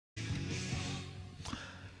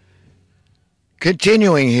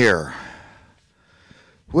Continuing here.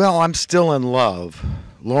 Well, I'm still in love.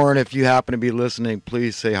 Lauren, if you happen to be listening,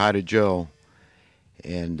 please say hi to Joe.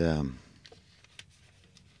 And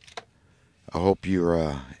I hope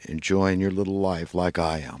you're enjoying your little life like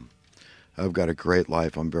I am. I've got a great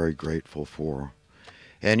life I'm very grateful for.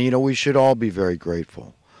 And, we should all be very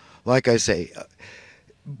grateful. Like I say,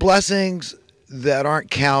 blessings that aren't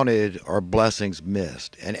counted are blessings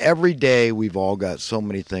missed. And every day we've all got so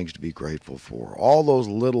many things to be grateful for. All those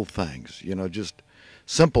little things, just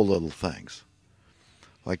simple little things.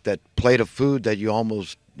 Like that plate of food that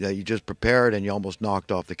you just prepared and you almost knocked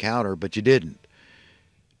off the counter, but you didn't.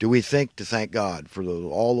 Do we think to thank God for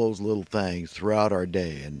all those little things throughout our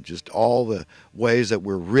day and just all the ways that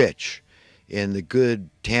we're rich in the good,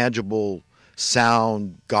 tangible,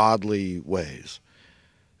 sound, godly ways?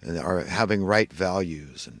 And are having right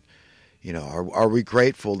values, and are we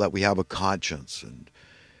grateful that we have a conscience, and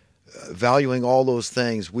valuing all those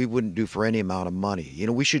things we wouldn't do for any amount of money.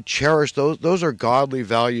 We should cherish those. Those are godly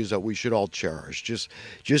values that we should all cherish.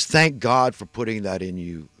 Just thank God for putting that in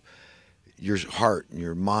you, your heart and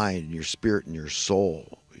your mind and your spirit and your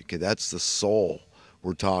soul. Okay, that's the soul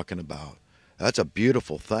we're talking about. That's a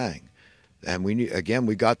beautiful thing, and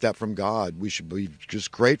we got that from God. We should be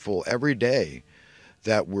just grateful every day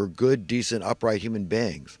that we're good, decent, upright human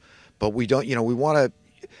beings. But we don't, we want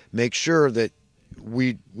to make sure that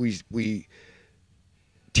we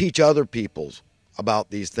teach other people about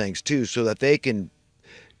these things too, so that they can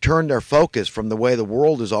turn their focus from the way the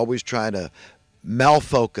world is always trying to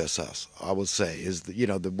malfocus us, I would say, is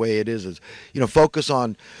the way it is focus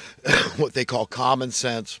on what they call common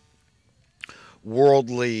sense,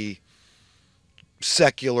 worldly,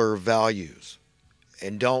 secular values.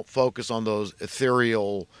 And don't focus on those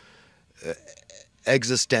ethereal,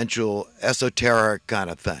 existential, esoteric kind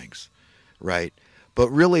of things, right? But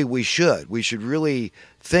really we should. We should really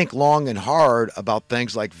think long and hard about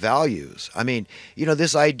things like values. I mean,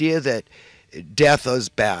 this idea that death is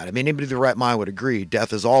bad. I mean, anybody in the right mind would agree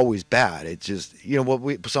death is always bad. It's just,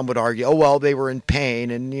 some would argue, oh, well, they were in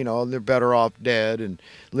pain and, they're better off dead and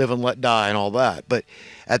live and let die and all that. But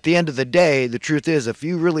at the end of the day, the truth is, if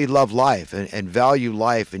you really love life and value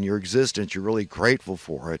life and your existence, you're really grateful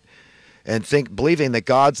for it, and believing that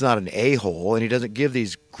God's not an a-hole and he doesn't give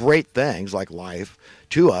these great things like life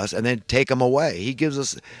to us and then take them away. He gives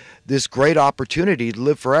us this great opportunity to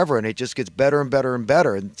live forever, and it just gets better and better and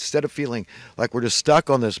better. Instead of feeling like we're just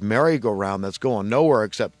stuck on this merry-go-round that's going nowhere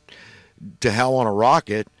except to hell on a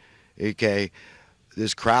rocket, okay,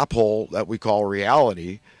 this crap hole that we call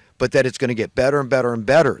reality, but that it's going to get better and better and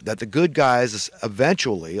better, that the good guys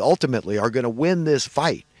ultimately are going to win this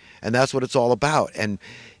fight, and that's what it's all about. And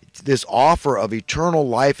this offer of eternal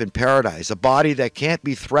life in paradise, a body that can't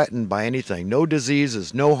be threatened by anything, no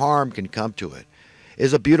diseases, no harm can come to it,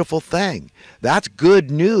 is a beautiful thing. That's good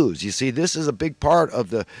news. You see, this is a big part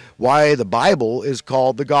of why the Bible is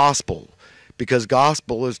called the gospel, because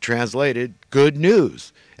gospel is translated good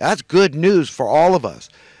news. That's good news for all of us,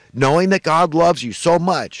 knowing that God loves you so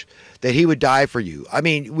much that he would die for you. I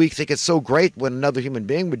mean, we think it's so great when another human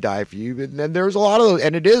being would die for you, and then there's a lot of those,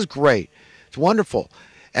 and it is great. It's wonderful.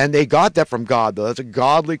 And they got that from God, though. That's a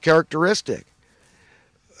godly characteristic.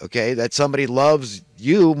 Okay, that somebody loves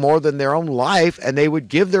you more than their own life, and they would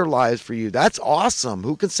give their lives for you. That's awesome.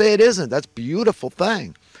 Who can say it isn't? That's a beautiful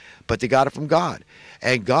thing. But they got it from God.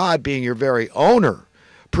 And God, being your very owner,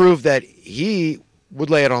 proved that he would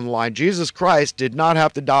lay it on the line. Jesus Christ did not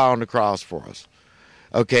have to die on the cross for us.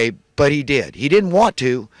 Okay, but he did. He didn't want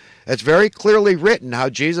to. It's very clearly written how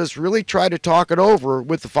Jesus really tried to talk it over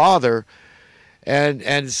with the Father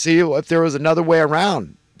and see if there was another way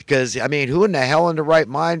around. Because, I mean, who in the hell in their right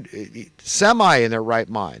mind, semi in their right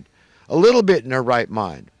mind, a little bit in their right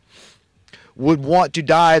mind, would want to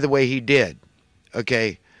die the way he did?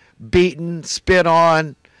 Okay, beaten, spit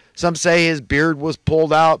on. Some say his beard was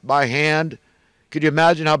pulled out by hand. Could you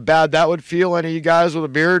imagine how bad that would feel, any of you guys with a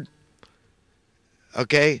beard?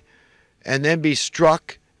 Okay, and then be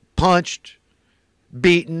struck, punched,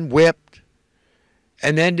 beaten, whipped,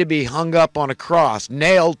 and then to be hung up on a cross,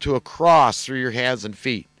 nailed to a cross through your hands and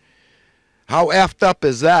feet. How effed up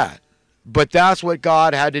is that? But that's what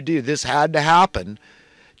God had to do. This had to happen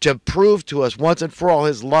to prove to us once and for all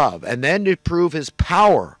his love, and then to prove his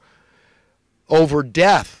power over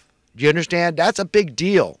death. Do you understand? That's a big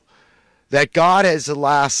deal. That God has the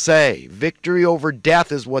last say. Victory over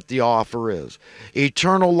death is what the offer is.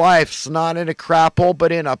 Eternal life's not in a crap hole,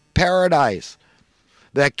 but in a paradise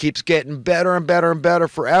that keeps getting better and better and better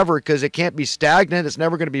forever, because it can't be stagnant. It's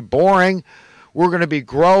never going to be boring. We're going to be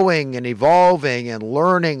growing and evolving and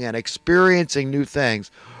learning and experiencing new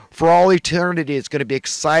things For all eternity, it's going to be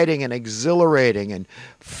exciting and exhilarating and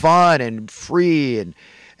fun and free. And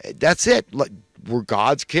that's it. We're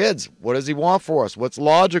God's kids. What does he want for us? What's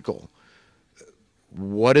logical?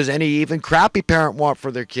 What does any even crappy parent want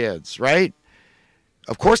for their kids, right?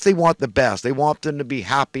 Of course they want the best. They want them to be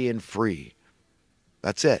happy and free.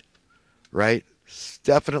 That's it, right? It's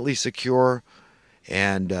definitely secure,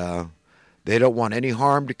 and they don't want any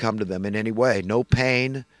harm to come to them in any way. No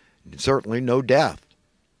pain, certainly no death.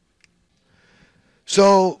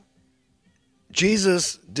 So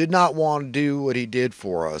Jesus did not want to do what he did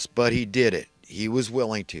for us, but he did it. He was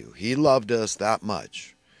willing to. He loved us that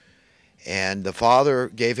much. And the Father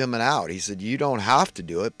gave him an out. He said, you don't have to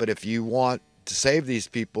do it, but if you want to save these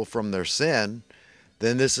people from their sin,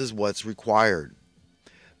 then this is what's required.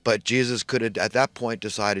 But Jesus could have, at that point,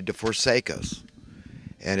 decided to forsake us.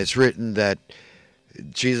 And it's written that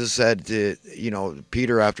Jesus said to,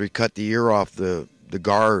 Peter, after he cut the ear off the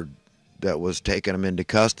guard that was taking him into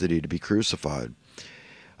custody to be crucified,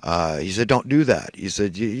 he said, don't do that. He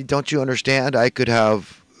said, don't you understand? I could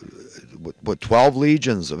have, 12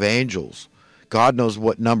 legions of angels, God knows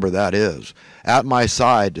what number that is, at my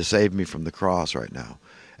side to save me from the cross right now.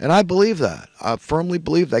 And I believe that. I firmly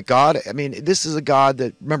believe that God, this is a God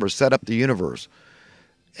that, remember, set up the universe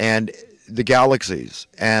and the galaxies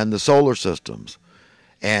and the solar systems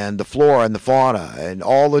and the flora and the fauna and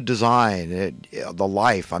all the design, the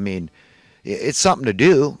life. It's something to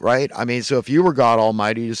do, right? So if you were God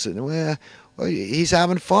Almighty, you said, well, he's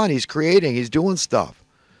having fun. He's creating. He's doing stuff.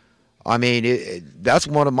 That's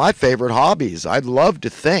one of my favorite hobbies. I'd love to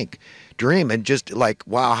think, dream, and just like,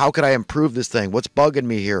 wow, how could I improve this thing? What's bugging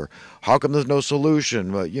me here? How come there's no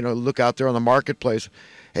solution? Look out there on the marketplace.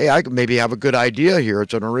 Hey, I could maybe have a good idea here.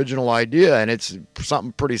 It's an original idea, and it's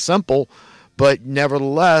something pretty simple, but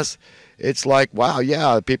nevertheless, it's like, wow,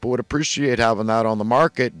 yeah, people would appreciate having that on the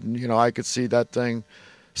market. I could see that thing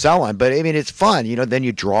selling. But, it's fun. Then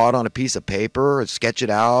you draw it on a piece of paper and sketch it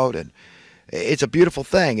out, and it's a beautiful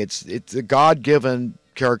thing. It's a God-given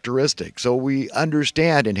characteristic. So we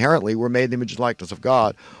understand inherently we're made in the image and likeness of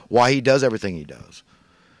God, why he does everything he does.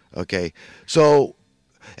 Okay? So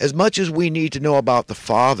as much as we need to know about the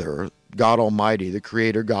Father, God Almighty, the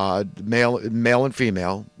Creator God, male and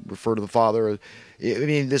female, refer to the Father.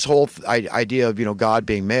 This whole idea of, God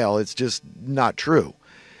being male, it's just not true.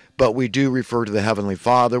 But we do refer to the Heavenly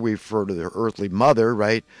Father. We refer to the earthly mother,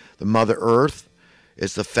 right? The Mother Earth.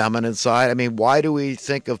 It's the feminine side. Why do we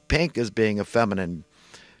think of pink as being a feminine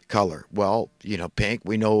color? Well, pink,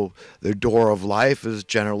 we know the door of life is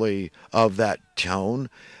generally of that tone.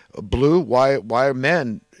 Blue, why are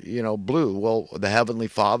men, blue? Well, the Heavenly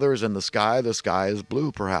Father is in the sky is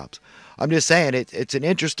blue, perhaps. I'm just saying it's an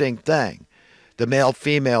interesting thing. The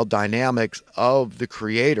male-female dynamics of the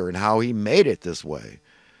Creator and how he made it this way.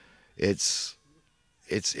 It's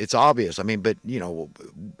obvious. But,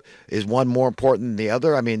 is one more important than the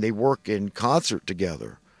other? They work in concert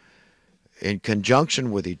together, in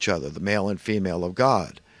conjunction with each other, the male and female of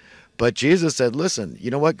God. But Jesus said, listen, you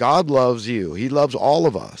know what? God loves you. He loves all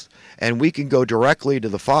of us. And we can go directly to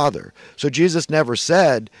the Father. So Jesus never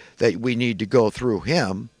said that we need to go through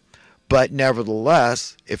him. But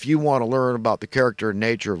nevertheless, if you want to learn about the character and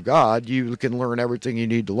nature of God, you can learn everything you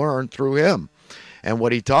need to learn through him and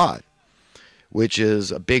what he taught, which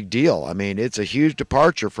is a big deal. It's a huge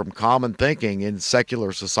departure from common thinking in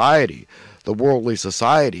secular society, the worldly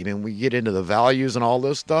society. We get into the values and all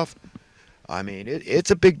this stuff.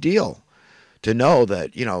 It's a big deal to know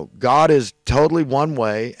that, God is totally one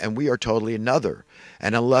way and we are totally another.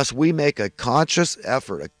 And unless we make a conscious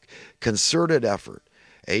effort, a concerted effort,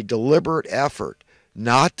 a deliberate effort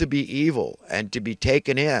not to be evil and to be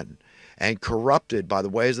taken in and corrupted by the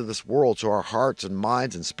ways of this world, so our hearts and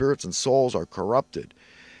minds and spirits and souls are corrupted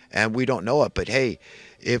and we don't know it. But hey,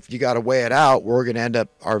 if you got to weigh it out, we're going to end up,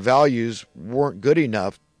 our values weren't good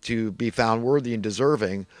enough to be found worthy and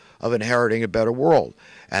deserving of inheriting a better world.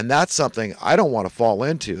 And that's something I don't want to fall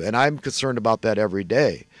into, and I'm concerned about that every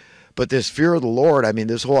day. But this fear of the Lord,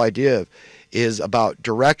 this whole idea is about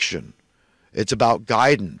direction. It's about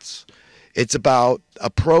guidance. It's about a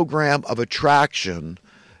program of attraction,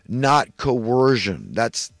 not coercion.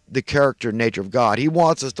 That's the character and nature of God. He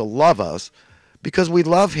wants us to love us because we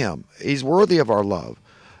love him. He's worthy of our love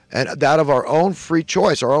and that of our own free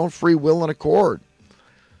choice, our own free will and accord.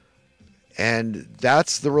 And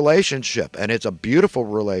that's the relationship, and it's a beautiful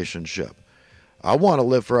relationship. I want to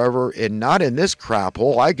live forever and not in this crap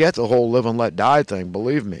hole. I get the whole live and let die thing,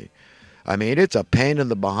 believe me. It's a pain in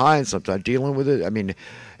the behind sometimes dealing with it.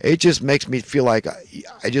 It just makes me feel like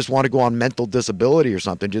I just want to go on mental disability or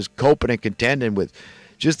something, just coping and contending with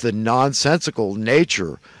just the nonsensical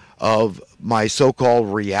nature of my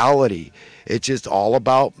so-called reality. It's just all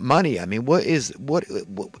about money. I mean, what is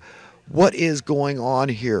going on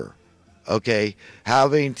here? Okay,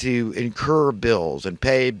 having to incur bills and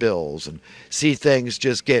pay bills and see things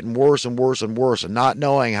just getting worse and worse and worse, and not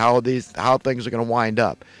knowing how things are going to wind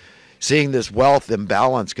up. Seeing this wealth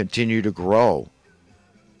imbalance continue to grow.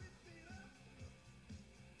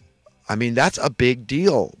 I mean, that's a big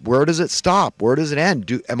deal. Where does it stop? Where does it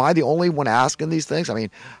end? Am I the only one asking these things? I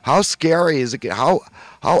mean, how scary is it? How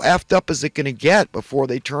effed up is it going to get before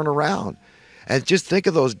they turn around? And just think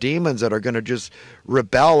of those demons that are going to just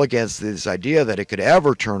rebel against this idea that it could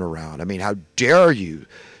ever turn around. I mean, how dare you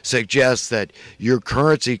suggest that your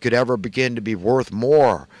currency could ever begin to be worth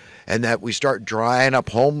more, and that we start drying up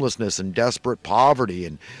homelessness and desperate poverty,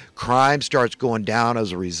 and crime starts going down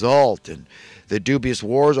as a result, and the dubious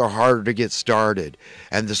wars are harder to get started,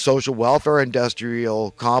 and the social welfare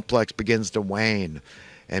industrial complex begins to wane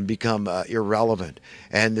and become irrelevant.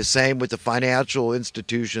 And the same with the financial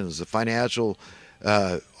institutions, all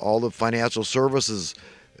the financial services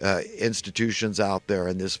institutions out there,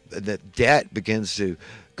 and that debt begins to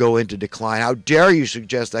go into decline. How dare you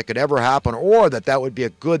suggest that could ever happen, or that would be a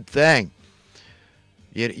good thing?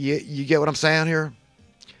 You get what I'm saying here?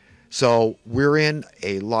 So we're in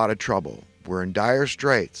a lot of trouble. We're in dire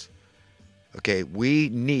straits. Okay, we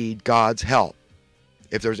need God's help,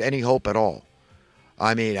 if there's any hope at all.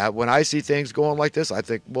 I mean, when I see things going like this, I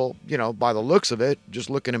think, well, by the looks of it, just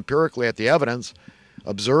looking empirically at the evidence,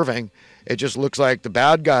 observing, it just looks like the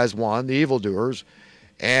bad guys won, the evildoers,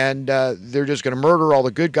 and they're just going to murder all the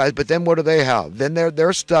good guys. But then what do they have? Then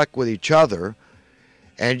they're stuck with each other.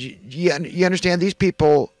 And you understand, these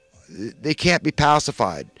people, they can't be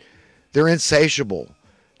pacified. They're insatiable.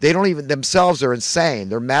 They don't even, themselves are insane.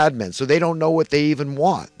 They're madmen. So they don't know what they even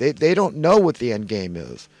want. They don't know what the end game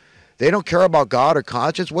is. They don't care about God or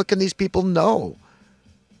conscience. What can these people know?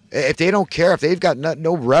 If they don't care, if they've got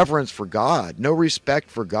no reverence for God, no respect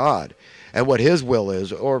for God and what His will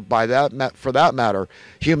is, or for that matter,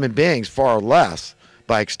 human beings far less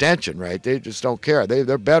by extension, right? They just don't care.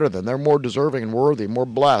 They're better than. They're more deserving and worthy, more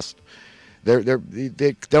blessed.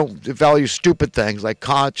 They don't value stupid things like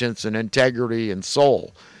conscience and integrity and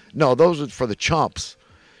soul. No, those are for the chumps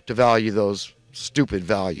to value those stupid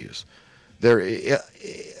values. They're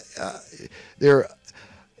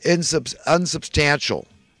unsubstantial.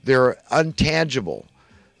 They're untangible.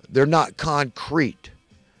 They're not concrete.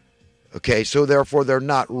 Okay, so therefore they're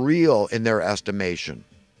not real in their estimation.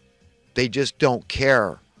 They just don't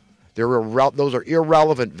care. Those are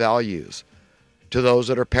irrelevant values to those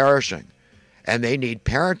that are perishing. And they need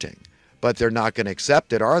parenting. But they're not going to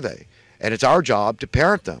accept it, are they? And it's our job to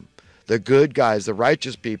parent them. The good guys, the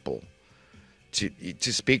righteous people.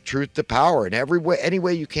 To speak truth to power in any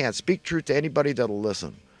way you can. Speak truth to anybody that'll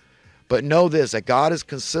listen. But know this, that God is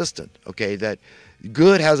consistent, okay? That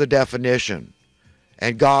good has a definition,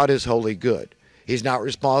 and God is wholly good. He's not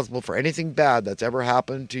responsible for anything bad that's ever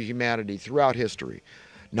happened to humanity throughout history,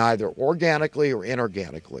 neither organically or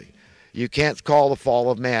inorganically. You can't call the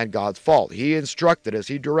fall of man God's fault. He instructed us.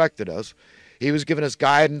 He directed us. He was giving us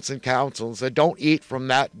guidance and counsel and said, don't eat from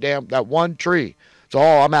that one tree. That's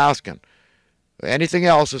all I'm asking. Anything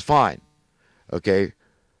else is fine, okay?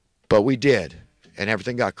 But we did, and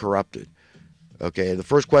everything got corrupted, okay? The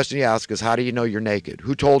first question you ask is, how do you know you're naked?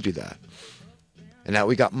 Who told you that? And now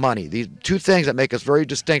we got money. These two things that make us very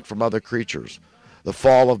distinct from other creatures. The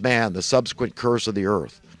fall of man, the subsequent curse of the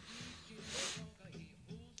earth.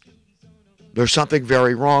 There's something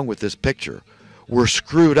very wrong with this picture. We're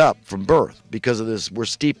screwed up from birth because of this. We're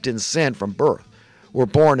steeped in sin from birth. We're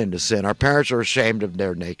born into sin. Our parents are ashamed of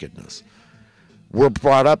their nakedness. We're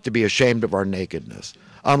brought up to be ashamed of our nakedness.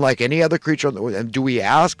 Unlike any other creature on the earth. And do we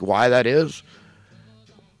ask why that is?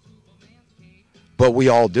 But we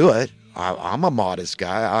all do it. I'm a modest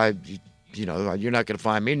guy. You're not going to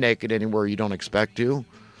find me naked anywhere you don't expect to.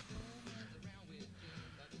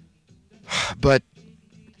 But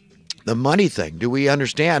the money thing, do we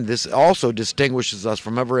understand? This also distinguishes us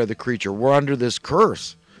from every other creature. We're under this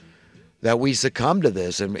curse that we succumb to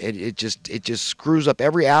this, and it just screws up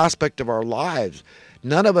every aspect of our lives.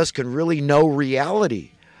 None of us can really know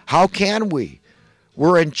reality. How can we?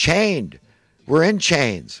 We're enchained. We're in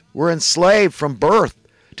chains. We're enslaved from birth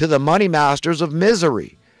to the money masters of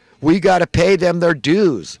misery. We got to pay them their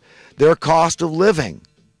dues, their cost of living.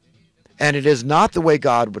 And it is not the way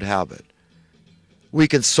God would have it. We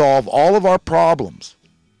can solve all of our problems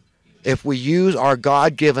if we use our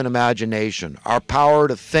God-given imagination, our power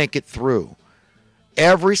to think it through.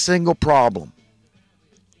 Every single problem.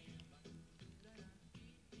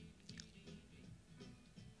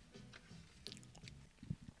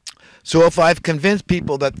 So if I've convinced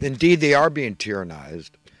people that indeed they are being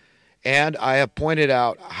tyrannized, and I have pointed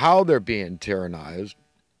out how they're being tyrannized,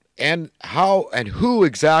 and how and who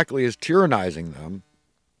exactly is tyrannizing them,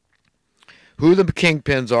 who the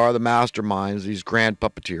kingpins are, the masterminds, these grand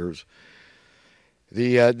puppeteers,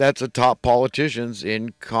 that's the top politicians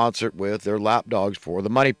in concert with their lapdogs for the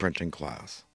money printing class.